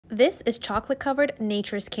This is chocolate-covered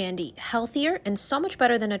nature's candy, healthier and so much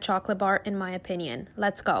better than a chocolate bar in my opinion.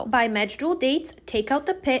 Let's go. Buy Medjool Dates, take out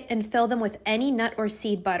the pit and fill them with any nut or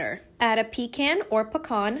seed butter. Add a pecan or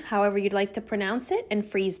pecan, however you'd like to pronounce it, and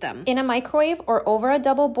freeze them. In a microwave or over a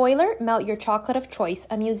double boiler, melt your chocolate of choice.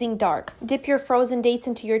 I'm using dark. Dip your frozen dates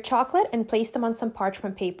into your chocolate and place them on some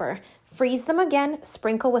parchment paper. Freeze them again,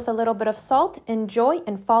 sprinkle with a little bit of salt, enjoy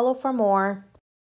and follow for more.